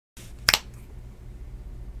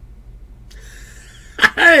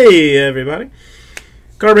Hey everybody,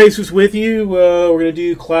 Carbasus with you. We're gonna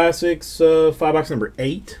do classics 5-box number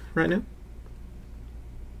 8 right now.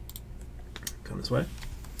 Come this way.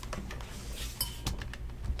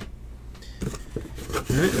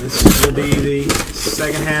 Alright, this will be the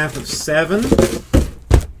second half of 7.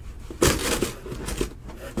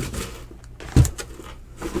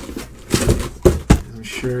 I'm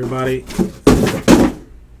sure everybody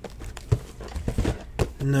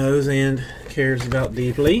knows and cares about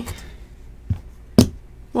deeply.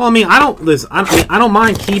 Well, I mean, I don't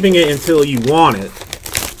mind keeping it until you want it.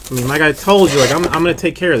 I mean, like I told you, like I'm gonna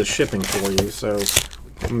take care of the shipping for you. So,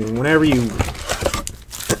 I mean, whenever you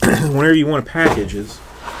want packages,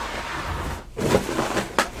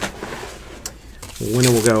 when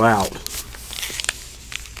it will go out.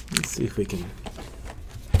 Let's see if we can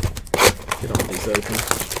get all these open.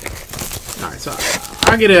 All right, so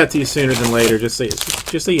I'll get it out to you sooner than later, just so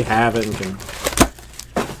you have it and can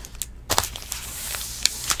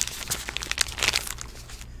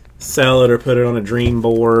sell it or put it on a dream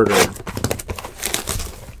board or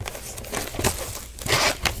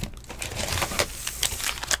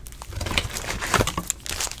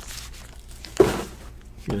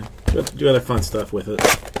do other fun stuff with it.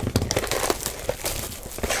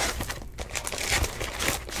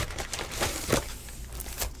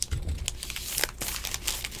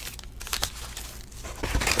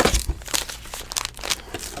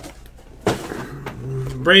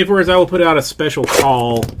 Brave words, I will put out a special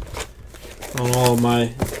call on all of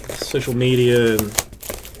my social media and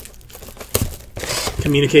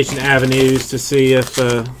communication avenues to see if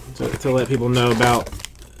to let people know about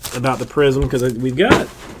the Prism, because we've got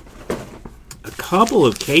a couple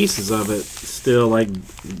of cases of it still. Like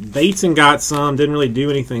Bateson got some, didn't really do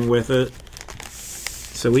anything with it,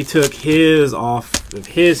 so we took his off of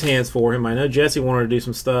his hands for him. I know Jesse wanted to do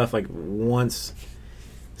some stuff like once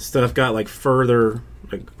stuff got like further,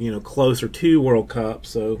 like, you know, closer to World Cup.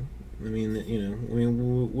 So I mean, you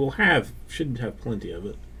know, should have plenty of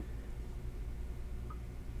it.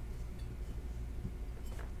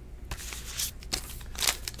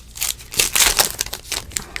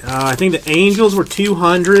 I think the Angels were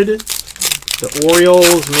 200. The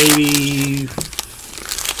Orioles maybe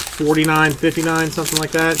 49, 59, something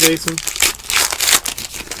like that, Jason.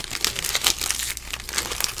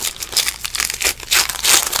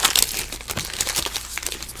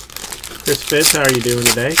 Chris Fitz, how are you doing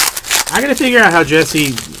today? I gotta figure out how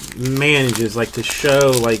Jesse manages, like, to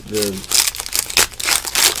show like the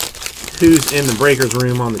who's in the breakers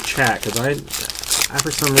room on the chat, because I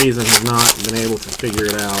for some reason have not been able to figure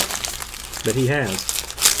it out, but he has.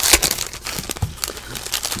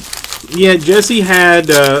 Yeah, Jesse had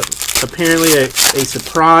apparently a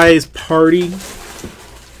surprise party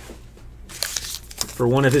for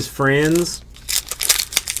one of his friends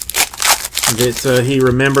that he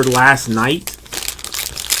remembered last night,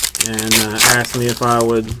 and asked me if I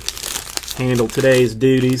would handle today's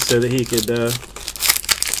duties so that he could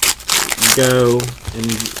go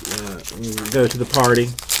to the party.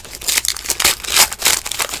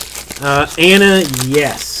 Anna,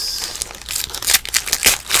 yes.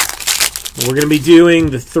 We're going to be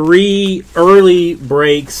doing the 3 early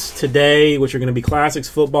breaks today, which are going to be Classics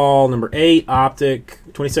Football number 8, Optic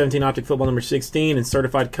 2017 Optic Football number 16, and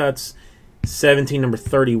Certified Cuts 17 number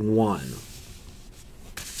 31.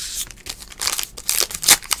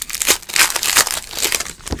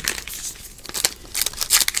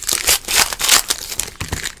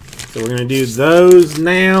 So we're going to do those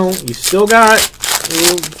now. You still got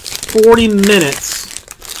 40 minutes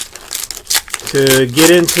to get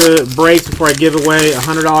into breaks before I give away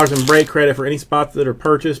 $100 in break credit for any spots that are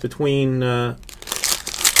purchased between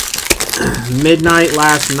midnight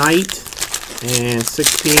last night and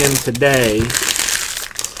 6 p.m. today.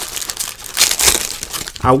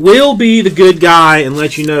 I will be the good guy and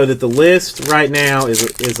let you know that the list right now is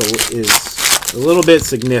a little bit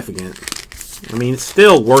significant. I mean, it's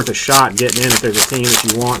still worth a shot getting in if there's a team that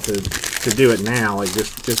you want to do it now, like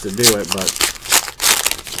just to do it. But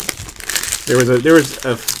there was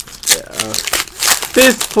a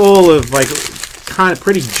fistful of like kind of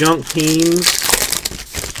pretty junk teams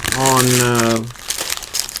on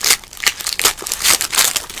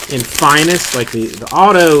in Finest, like the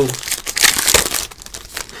auto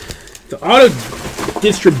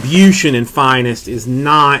distribution in Finest is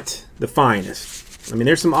not the finest. I mean,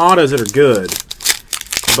 there's some autos that are good,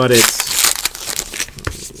 but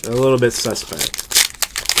it's a little bit suspect.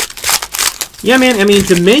 Yeah, man. I mean,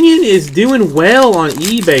 Dominion is doing well on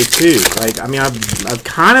eBay too. Like, I mean, I've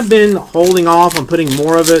kind of been holding off on putting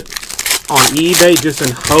more of it on eBay just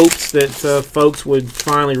in hopes that folks would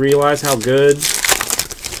finally realize how good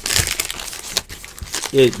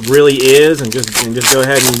it really is, and just go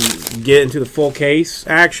ahead and get into the full case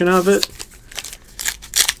action of it.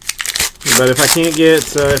 But if I can't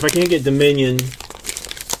get Dominion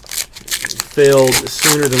filled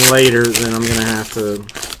sooner than later, then I'm gonna have to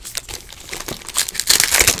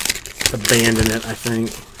abandon it, I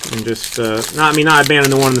think, and just not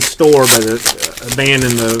abandon the one in the store, but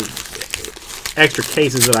abandon the extra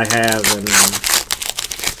cases that I have, and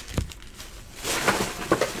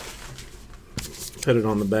put it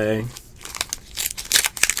on the bay.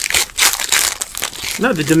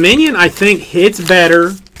 No, the Dominion, I think, hits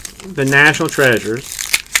better than National Treasures.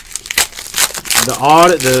 The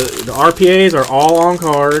RPAs are all on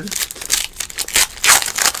card.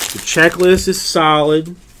 The checklist is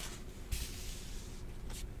solid.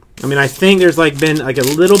 I mean, I think there's been a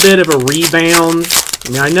little bit of a rebound. I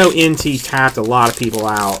mean, I know NT tapped a lot of people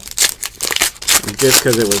out just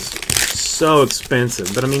because it was so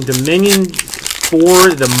expensive. But I mean, Dominion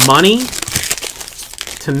for the money,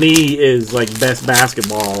 to me, is best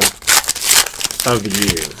basketball of the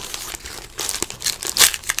year.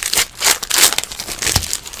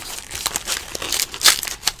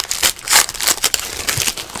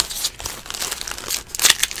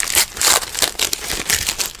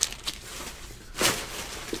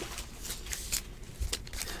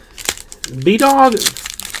 B-Dog,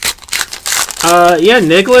 yeah,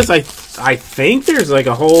 Nicholas, I think there's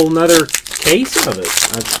a whole nother case of it.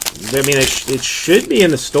 I mean, it should be in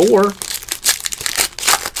the store.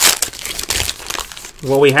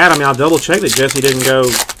 What we had, I mean, I'll double check that Jesse didn't go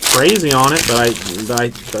crazy on it, but I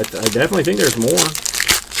definitely think there's more.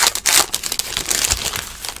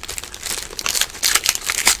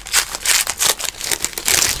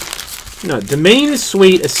 No, Dominion is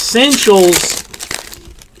sweet. Essentials,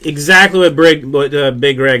 exactly what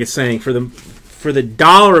Big Greg is saying. For the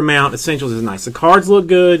dollar amount, Essentials is nice. The cards look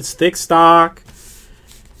good. It's thick stock.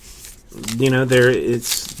 You know, they're in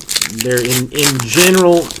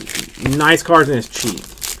general nice cards, and it's cheap.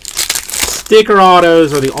 Sticker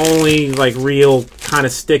autos are the only real kind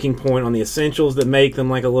of sticking point on the Essentials that make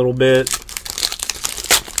them a little bit,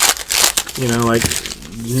 you know,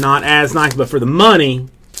 not as nice. But for the money,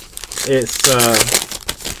 it's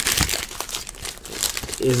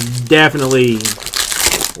is definitely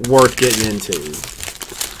worth getting into.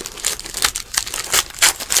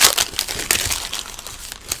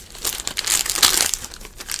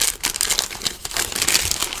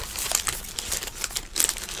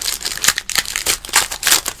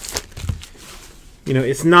 You know,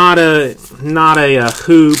 it's not a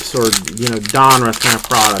Hoops or, you know, Donruss kind of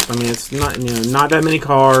product. I mean, it's not, you know, not that many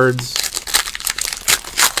cards.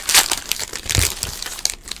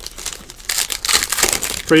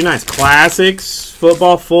 Pretty nice. Classics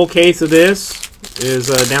football full case of this is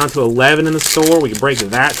down to 11 in the store. We can break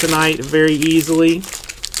that tonight very easily.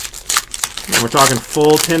 And we're talking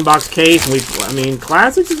full 10-box case, and I mean,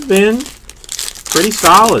 Classics has been pretty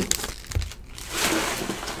solid.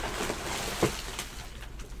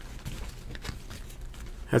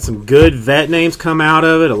 Had some good vet names come out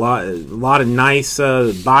of it. A lot of nice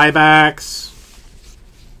buybacks.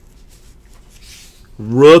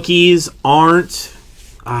 Rookies aren't.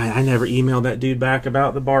 I never emailed that dude back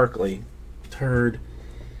about the Barkley turd.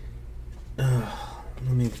 Let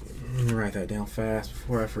me write that down fast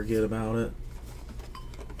before I forget about it.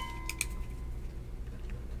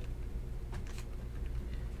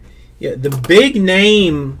 Yeah, the big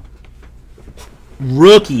name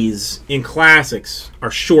rookies in Classics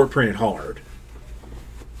are short printed hard.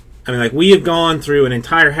 I mean, we have gone through an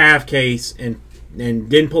entire half case and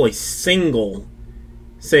didn't pull a single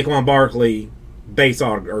Saquon Barkley base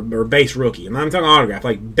autograph or base rookie. I'm not talking autograph,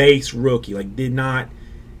 base rookie. Did not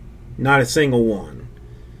a single one.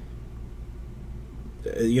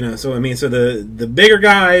 You know, so I mean, so the bigger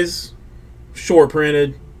guys, short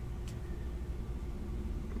printed.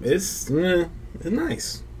 It's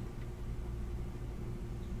nice.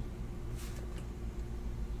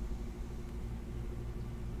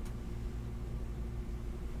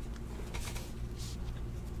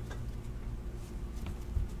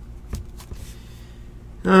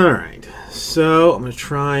 Alright, so I'm going to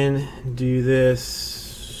try and do this,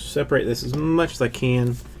 separate this as much as I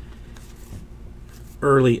can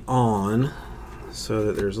early on so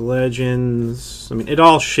that there's legends. I mean, it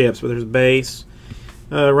all ships, but there's base.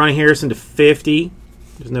 Ronnie Harrison to 50.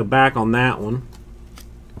 There's no back on that one.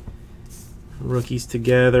 Rookies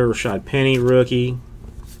together. Rashad Penny, rookie.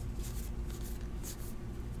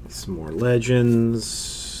 Some more legends.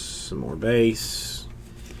 Some more base.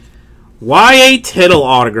 Y.A. Tittle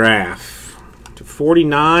autograph to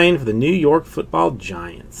 49 for the New York Football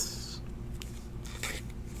Giants.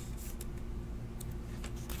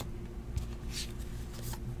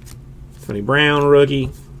 Tony Brown rookie.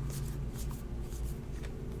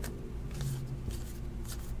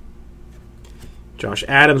 Josh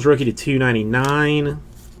Adams rookie to 299.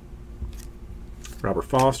 Robert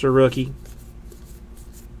Foster rookie.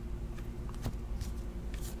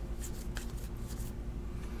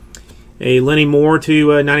 A Lenny Moore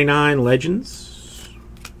to 99 Legends.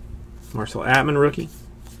 Marcel Atman rookie.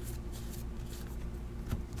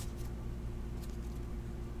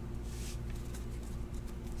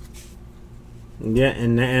 Yeah,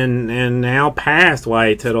 and now past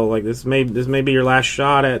Wyatt Tittle. Like this may be your last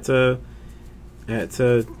shot at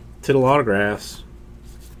Tittle autographs.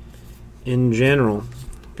 In general,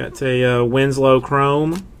 got a Winslow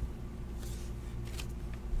Chrome.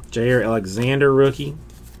 Jair Alexander rookie.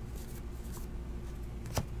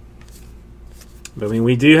 But I mean,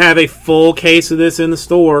 we do have a full case of this in the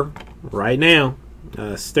store right now.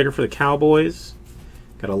 Sticker for the Cowboys.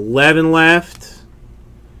 Got 11 left.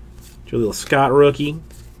 Jaleel Scott rookie.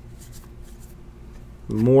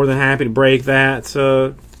 More than happy to break that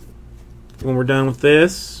when we're done with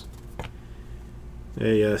this.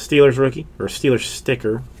 A Steelers rookie, or Steelers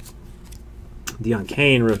sticker. Deion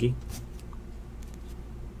Kane rookie.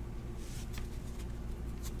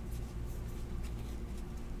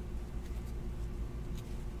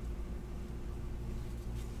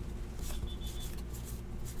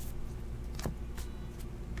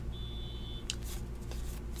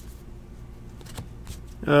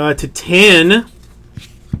 To 10,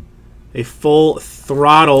 a full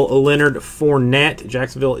throttle Leonard Fournette,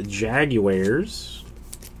 Jacksonville Jaguars.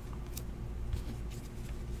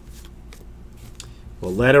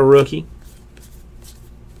 Valletta rookie.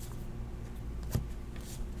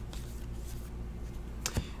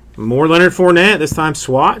 More Leonard Fournette, this time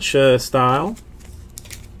swatch style.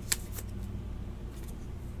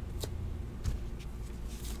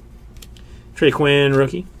 Trey Quinn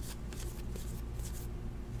rookie.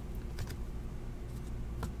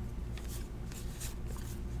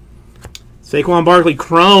 Saquon Barkley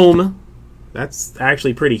Chrome. That's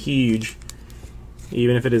actually pretty huge,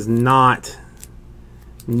 even if it is not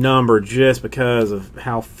numbered, just because of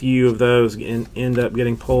how few of those end up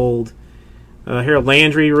getting pulled. Harold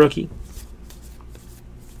Landry rookie.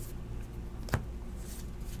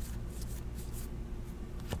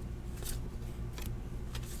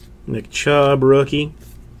 Nick Chubb rookie.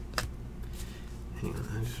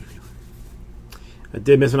 I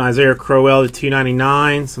did miss an Isaiah Crowell to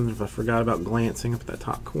 299. Something I forgot about glancing up at that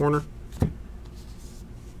top corner.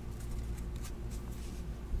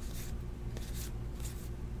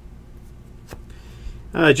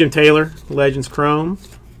 Jim Taylor, Legends Chrome.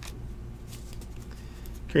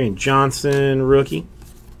 Kerryon Johnson, rookie.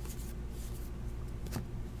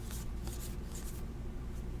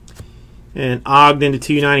 And Ogden to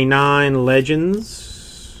 299,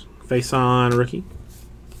 Legends. Face on, rookie.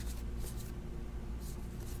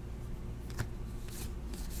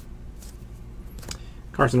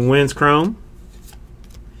 Carson Wentz Chrome.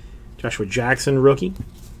 Joshua Jackson rookie.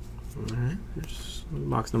 All right, there's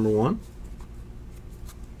box number 1.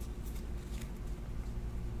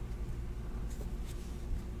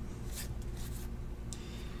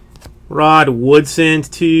 Rod Woodson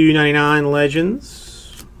 299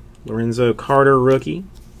 Legends. Lorenzo Carter rookie.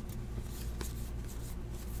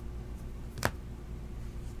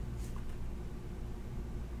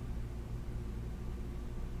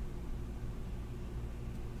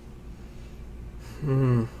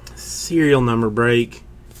 Serial number break.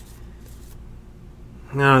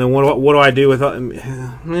 I don't know. What do I do with?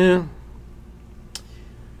 Yeah.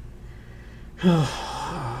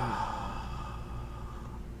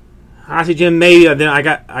 Honestly, Jim, maybe then I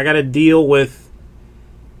got to deal with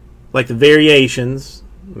like the variations.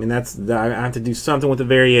 I mean, I have to do something with the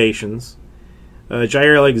variations.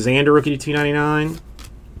 Jair Alexander rookie to 299.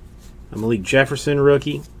 Malik Jefferson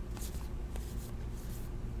rookie.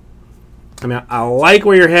 I mean, I like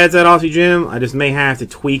where your head's at, Aussie Jim. I just may have to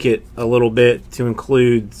tweak it a little bit to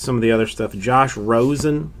include some of the other stuff. Josh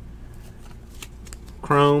Rosen,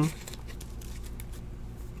 Chrome.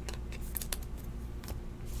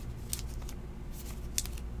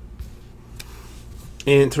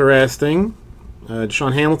 Interesting.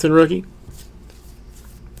 Deshaun Hamilton, rookie.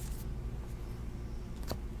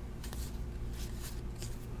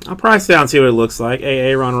 I'll probably sit down and see what it looks like.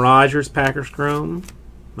 Aaron Rodgers, Packers Chrome.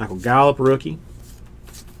 Michael Gallup, rookie.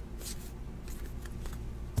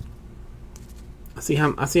 I see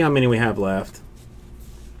how many we have left.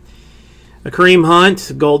 Kareem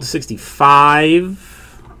Hunt, gold to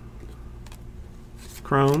 65.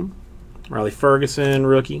 Chrome. Riley Ferguson,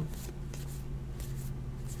 rookie.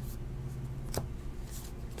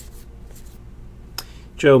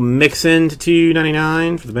 Joe Mixon to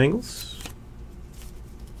 299 for the Bengals.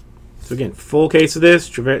 So again, full case of this.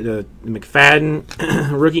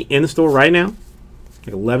 McFadden rookie in the store right now.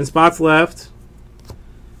 Like 11 spots left.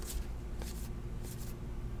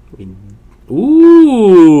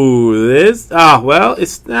 Ooh, this. Ah, well,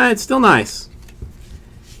 it's still nice.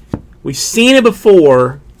 We've seen it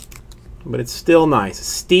before, but it's still nice.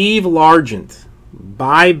 Steve Largent,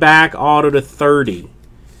 buyback auto to 30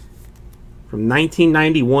 from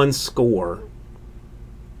 1991 score.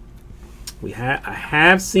 I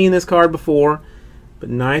have seen this card before, but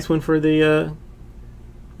nice one for the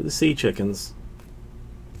Sea Chickens.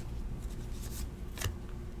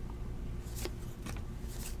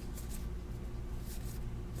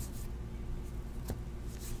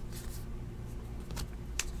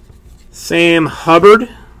 Sam Hubbard,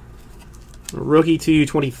 rookie to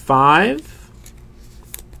 25.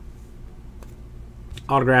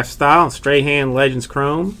 Autograph style, straight hand Legends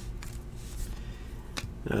Chrome.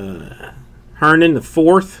 Herndon, the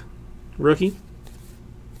 4th rookie.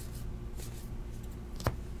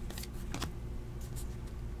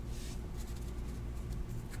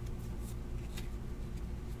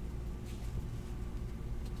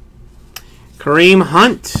 Kareem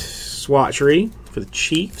Hunt, swatchery for the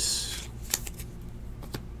Chiefs.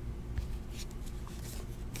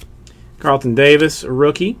 Carlton Davis, a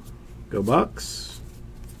rookie. Go Bucks.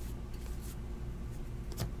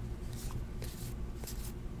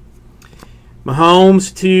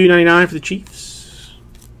 Mahomes, 299 for the Chiefs.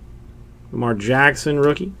 Lamar Jackson,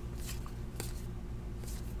 rookie.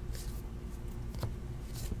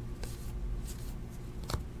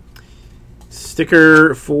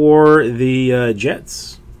 Sticker for the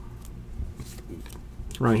Jets.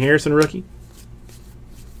 Ron Harrison, rookie.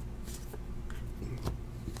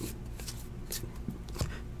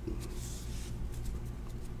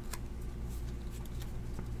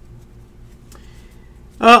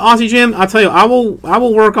 Aussie Jim, I'll tell you, I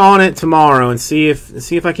will work on it tomorrow and see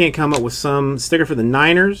if I can't come up with some sticker for the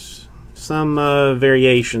Niners, some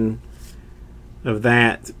variation of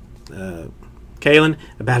that. Kalen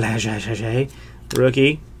Balaji,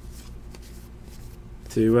 rookie,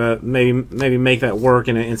 to maybe make that work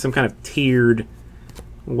in some kind of tiered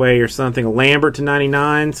way or something. Lambert to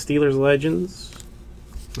 99, Steelers Legends.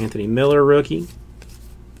 Anthony Miller, rookie.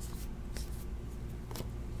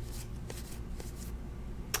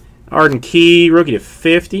 Arden Key, rookie to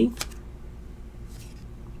 50.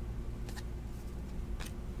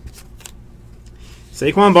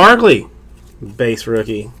 Saquon Barkley, base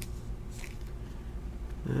rookie.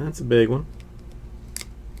 That's a big one.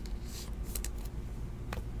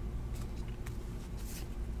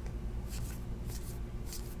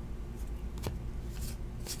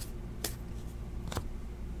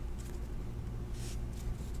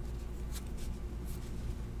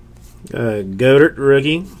 Goddard,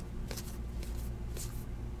 rookie.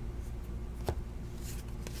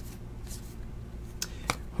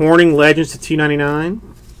 Horning, Legends to 299.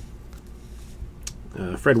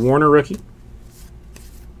 Fred Warner, rookie.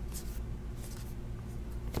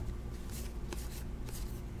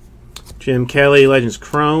 Jim Kelly, Legends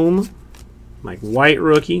Chrome. Mike White,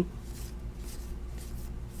 rookie.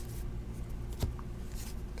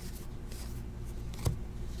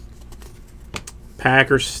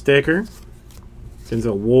 Packers sticker.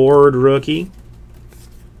 Denzel Ward, rookie.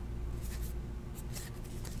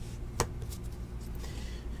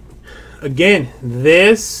 Again,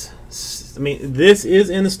 this is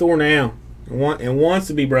in the store now and wants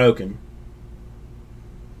to be broken.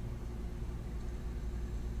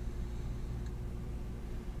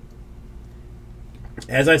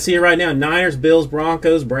 As I see it right now, Niners, Bills,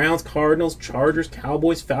 Broncos, Browns, Cardinals, Chargers,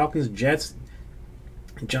 Cowboys, Falcons, Jets,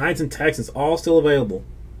 Giants, and Texans all still available.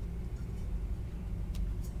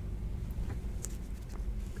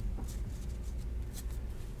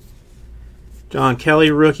 John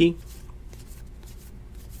Kelly, rookie.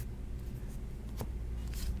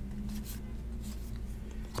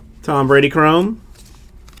 Tom Brady Chrome.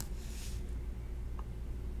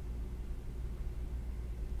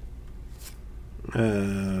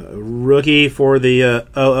 Rookie for the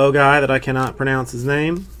OO guy that I cannot pronounce his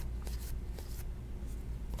name.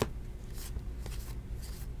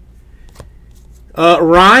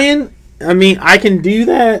 Ryan, I mean, I can do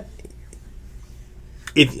that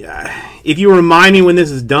if you remind me when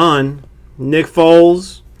this is done. Nick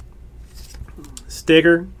Foles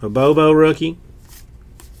sticker, a Bobo rookie.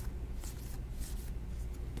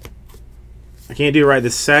 I can't do it right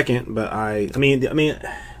this second, but I mean,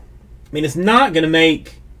 it's not going to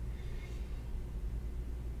make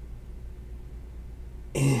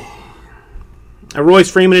a Royce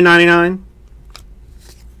Freeman in 99.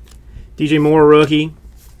 DJ Moore, rookie.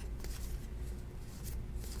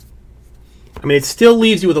 I mean, it still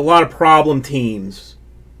leaves you with a lot of problem teams,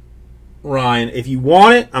 Ryan. If you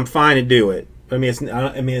want it, I'm fine to do it. I mean, it's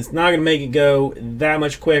not going to make it go that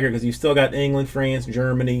much quicker because you've still got England, France,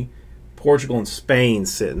 Germany, Portugal, and Spain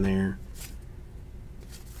sitting there.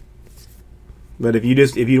 But if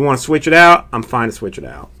you want to switch it out, I'm fine to switch it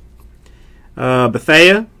out.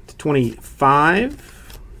 Bethea to 25.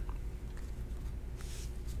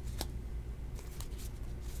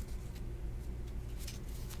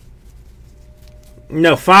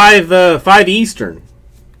 No, 5 Eastern.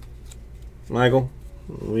 Michael,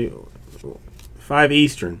 5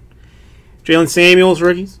 Eastern. Jalen Samuels,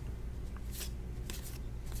 rookies.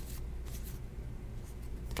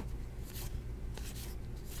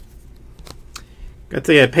 Got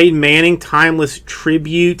the Peyton Manning timeless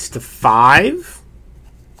tributes to 5.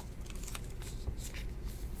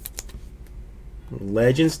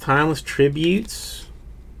 Legends timeless tributes.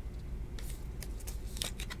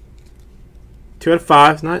 2 out of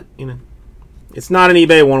 5. It's not, it's not an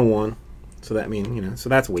eBay 101. So that means, so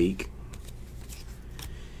that's weak.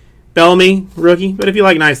 Bellamy, rookie, but if you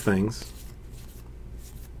like nice things.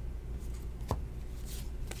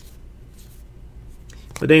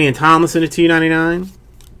 LaDainian Tomlinson at $2.99.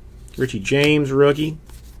 Richie James, rookie.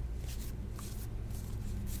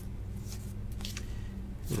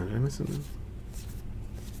 Did I miss something?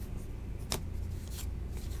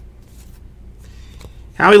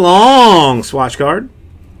 Howie Long, swatch card.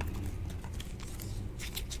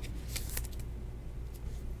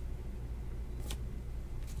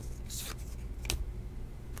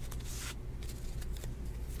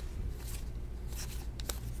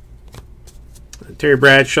 Terry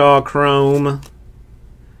Bradshaw, chrome.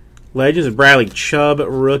 Legends of Bradley Chubb,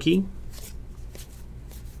 rookie.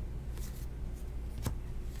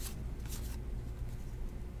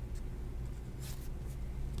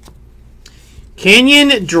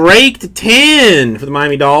 Kenyon Drake to 10 for the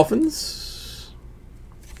Miami Dolphins.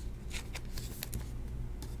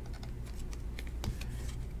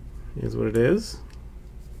 Here's what it is.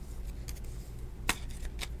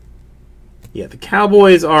 Yeah, the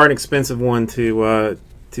Cowboys are an expensive one to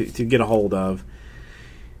get a hold of.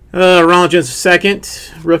 Ronald Jones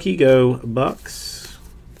second, rookie, go Bucks.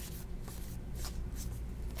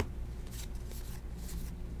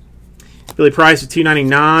 Billy Price at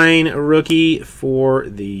 $2.99, a rookie for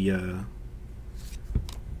the I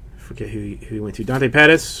forget who he went to. Dante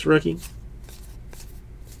Pettis, rookie.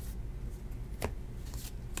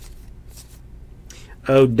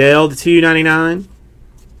 Odell to $2.99.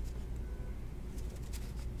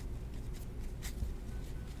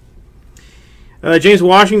 James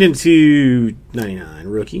Washington to $2.99,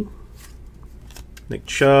 rookie. Nick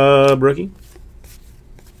Chubb, rookie.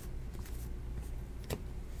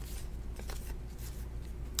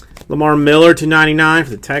 Lamar Miller to $2.99 for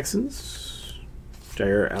the Texans.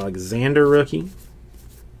 Jair Alexander, rookie.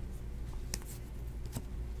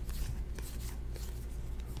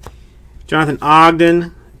 Jonathan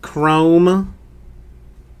Ogden, chrome.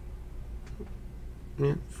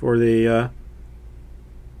 Yeah, for the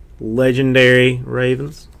legendary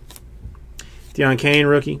Ravens. Deion Kane,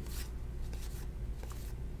 rookie.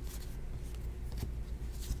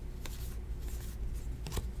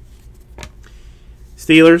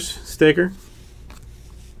 Steelers, sticker.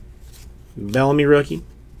 Bellamy, rookie.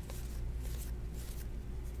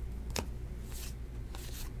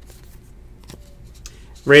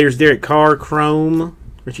 Raiders, Derek Carr, chrome.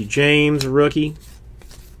 Richie James, rookie.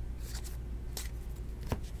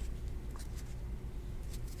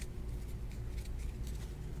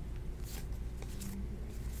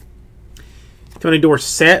 Tony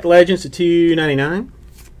Dorsett, Legends to $2.99.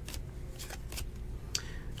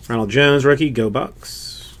 Ronald Jones, rookie, go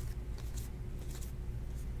Bucks.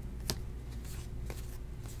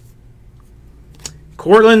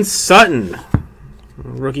 Cortland Sutton,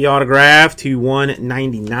 rookie autograph to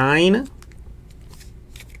 $1.99.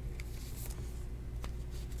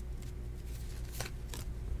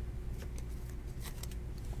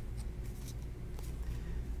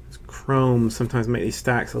 Chrome sometimes make these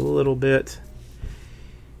stacks a little bit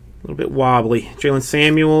wobbly. Jalen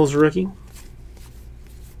Samuels, rookie.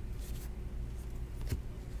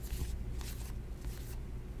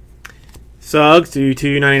 Suggs to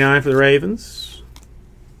 $2.99 for the Ravens.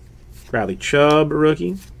 Bradley Chubb,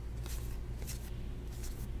 rookie.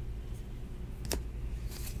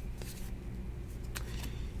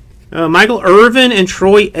 Michael Irvin and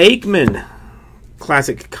Troy Aikman.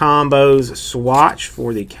 Classic combos swatch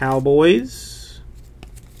for the Cowboys.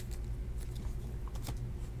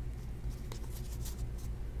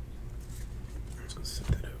 Let's go set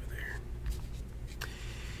that over there.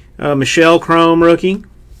 Michelle Chrome rookie.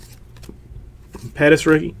 Pettis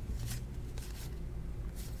rookie.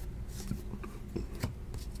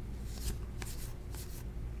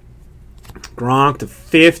 Gronk to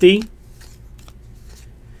 50.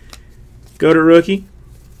 Go to rookie.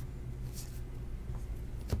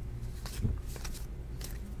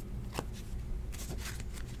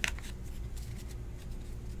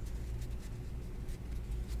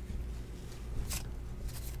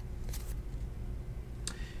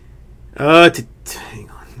 Hang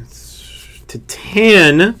on. To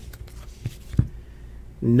 10.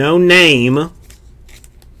 No name.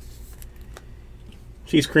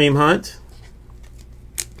 Cheese Cream Hunt.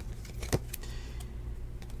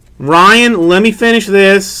 Ryan, let me finish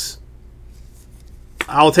this.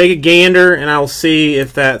 I'll take a gander and I'll see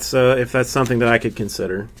if that's something that I could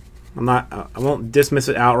consider. I won't dismiss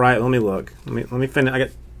it outright. Let me look. Let me finish. I got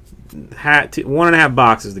 1.5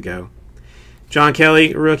 boxes to go. John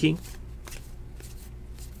Kelly rookie.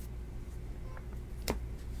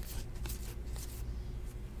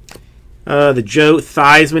 The Joe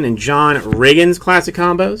Theismann and John Riggins classic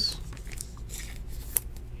combos.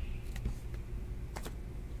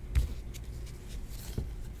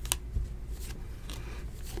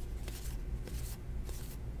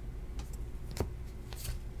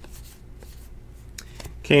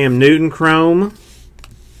 Cam Newton Chrome.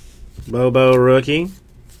 Bobo rookie.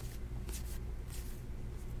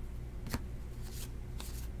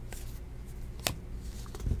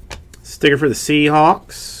 Sticker for the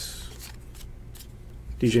Seahawks.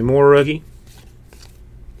 DJ Moore rookie.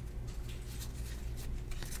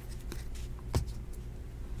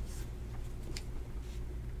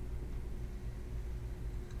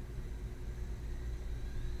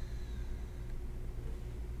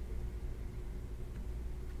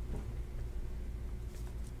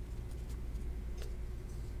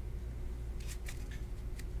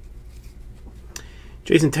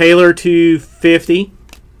 Jason Taylor to 50.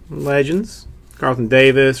 Legends. Carlton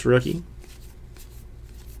Davis rookie.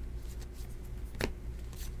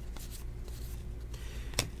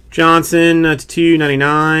 Johnson to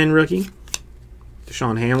 299 rookie.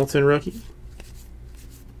 Deshaun Hamilton rookie.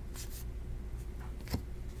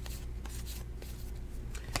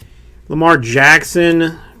 Lamar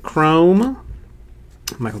Jackson Chrome.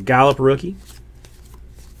 Michael Gallup rookie.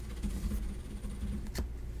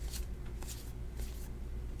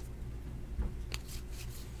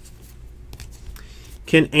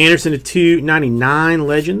 Ken Anderson to 299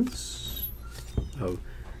 Legends. Oh,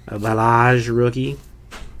 a Balaj rookie.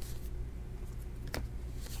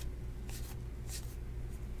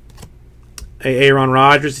 Aaron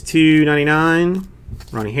Rodgers to 299.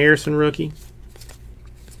 Ronnie Harrison rookie.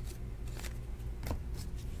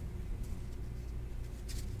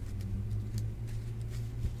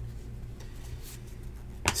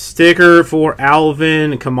 Sticker for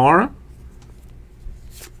Alvin Kamara.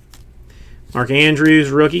 Mark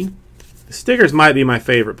Andrews rookie. The stickers might be my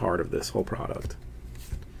favorite part of this whole product,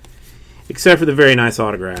 except for the very nice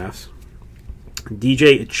autographs.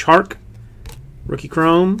 DJ Chark rookie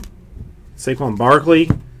chrome. Saquon Barkley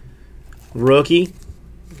rookie.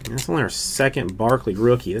 That's only our second Barkley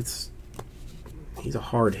rookie. He's a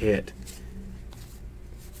hard hit.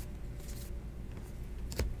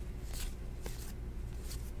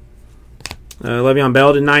 Le'Veon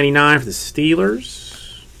Bell to 99 for the Steelers.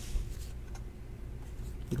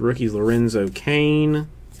 Rookies Lorenzo Cain.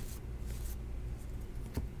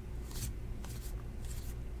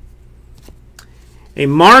 A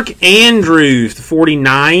Mark Andrews to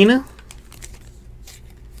 49.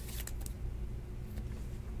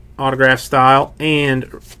 Autograph style and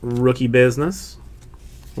rookie business.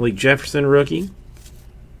 Malik Jefferson rookie.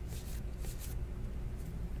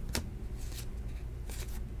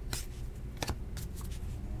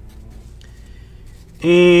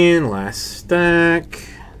 And last stack.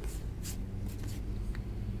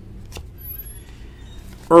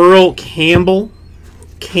 Earl Campbell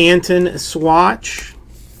Canton swatch.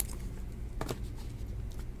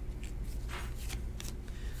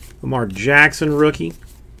 Lamar Jackson rookie.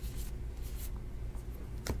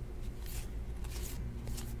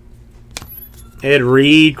 Ed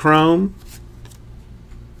Reed chrome.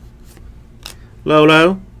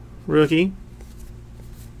 Lolo rookie.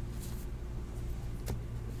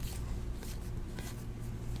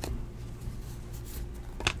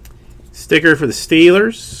 Sticker for the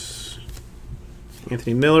Steelers.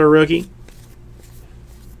 Anthony Miller rookie.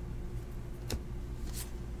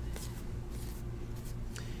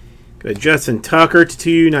 Got Justin Tucker to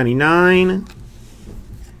 299.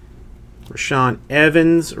 Rashaan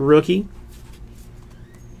Evans rookie.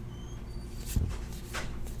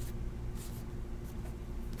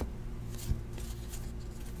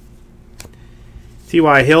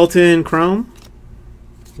 T.Y. Hilton, Chrome.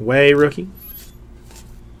 Way rookie.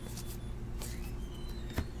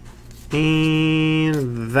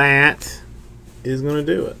 And that is going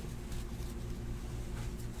to do it.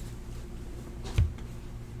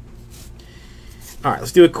 All right,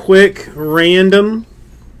 let's do a quick random.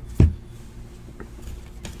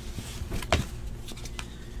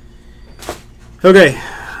 Okay,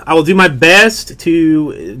 I will do my best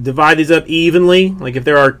to divide these up evenly. Like if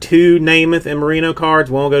there are 2 Namath and Marino cards,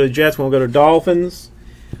 one will go to Jets, one will go to Dolphins.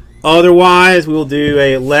 Otherwise, we will do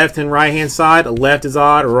a left and right hand side. Left is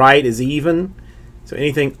odd, right is even. So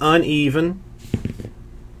anything uneven.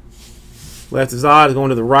 Left is odd is going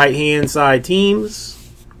to the right hand side teams.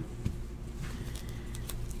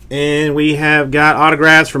 And we have got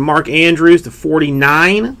autographs from Mark Andrews to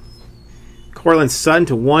 49. Cortland Sutton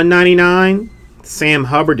to 199. Sam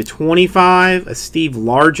Hubbard to 25. A Steve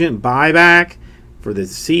Largent buyback for the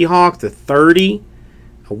Seahawks to 30.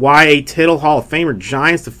 A Y.A. Tittle Hall of Famer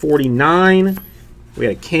Giants to 49. We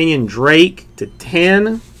had a Kenyon Drake to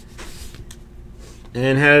 10.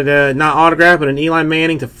 And had not autographed, but an Eli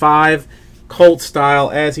Manning to 5. Colt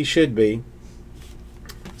style, as he should be.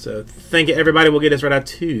 So thank you, everybody. We'll get this right out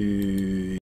to